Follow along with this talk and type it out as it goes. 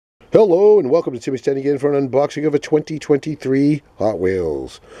Hello and welcome to Timmy's 10 again for an unboxing of a 2023 Hot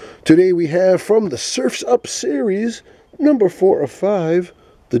Wheels. Today we have from the Surfs Up series, number 4 of 5,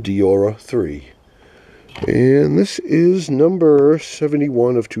 the Deora III. And this is number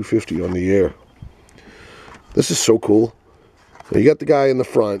 71 of 250 on the air. This is so cool. Now you got the guy in the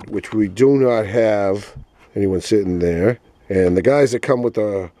front, which we do not have anyone sitting there. And the guys that come with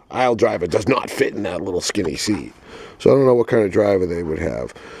the aisle driver does not fit in that little skinny seat. So I don't know what kind of driver they would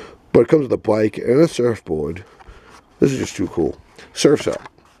have. But it comes with a bike and a surfboard. This is just too cool. Surfs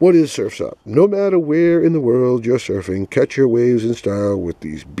Up. What is Surfs Up? No matter where in the world you're surfing, catch your waves in style with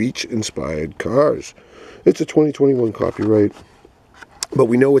these beach-inspired cars. It's a 2021 copyright, but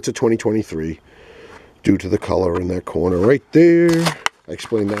we know it's a 2023 due to the color in that corner right there. I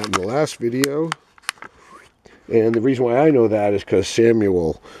explained that in the last video. And the reason why I know that is because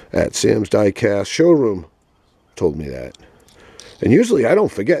Samuel at Sam's Diecast showroom told me that. And usually I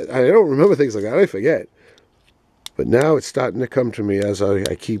don't forget. I don't remember things like that. I forget. But now it's starting to come to me as I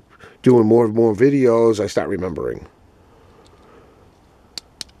keep doing more and more videos. I start remembering.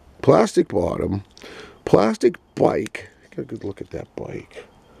 Plastic bottom. Plastic bike. Get a good look at that bike.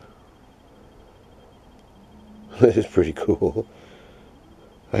 That is pretty cool.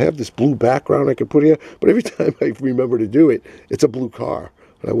 I have this blue background I could put here. But every time I remember to do it, it's a blue car.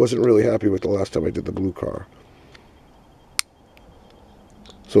 And I wasn't really happy with the last time I did the blue car.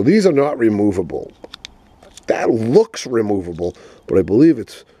 So these are not removable. That looks removable, but I believe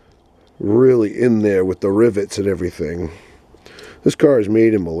it's really in there with the rivets and everything. This car is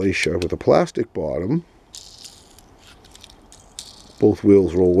made in Malaysia with a plastic bottom. Both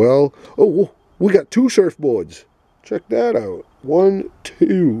wheels roll well. Oh, we got 2 surfboards. Check that out. 1,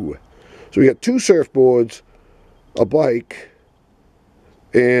 2. So we got 2 surfboards, a bike,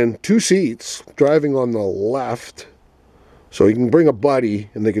 and 2 seats, driving on the left. So you can bring a buddy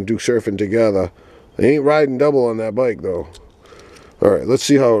and they can do surfing together. They ain't riding double on that bike though. Alright, let's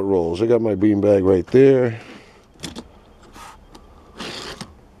see how it rolls. I got my beanbag right there.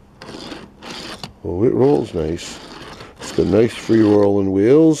 Oh, it rolls nice. It's got nice free rolling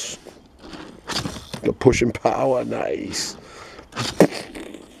wheels. The pushing power, nice.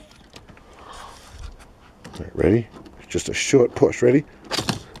 Alright, ready? Just a short push, ready?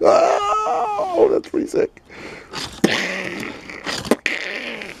 Oh, that's pretty sick.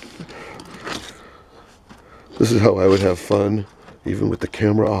 This is how I would have fun, even with the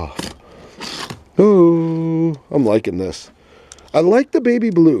camera off. Oh, I'm liking this. I like the baby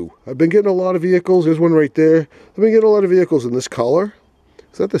blue. I've been getting a lot of vehicles. There's one right there. I've been getting a lot of vehicles in this color.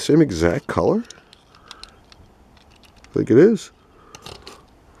 Is that the same exact color? I think it is.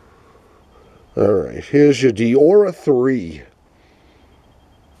 Alright, here's your Deora III.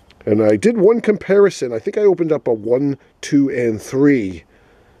 And I did one comparison. I think I opened up a 1, 2, and 3.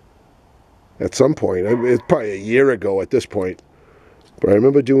 At some point. It's probably a year ago at this point. But I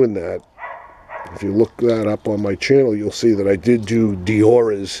remember doing that. If you look that up on my channel, you'll see that I did do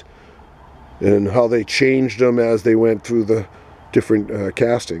Deoras and how they changed them as they went through the different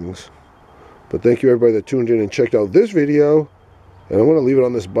castings. But thank you everybody that tuned in and checked out this video. And I want to leave it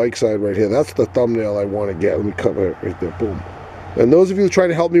on this bike side right here. That's the thumbnail I want to get. Let me cover it right there. Boom. And those of you who try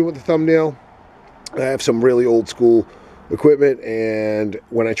to help me with the thumbnail, I have some really old school equipment, and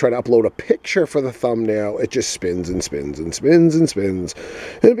when I try to upload a picture for the thumbnail, it just spins and spins and spins and spins,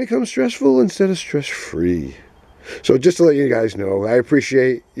 and it becomes stressful instead of stress-free. So just to let you guys know, I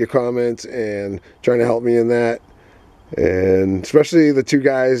appreciate your comments and trying to help me in that, and especially the 2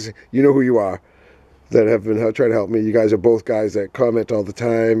 guys, you know who you are, that have been trying to help me. You guys are both guys that comment all the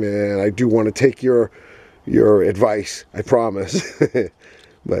time, and I do want to take your advice, I promise.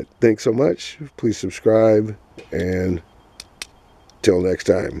 But thanks so much. Please subscribe, and till next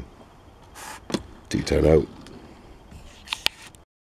time, T10 out.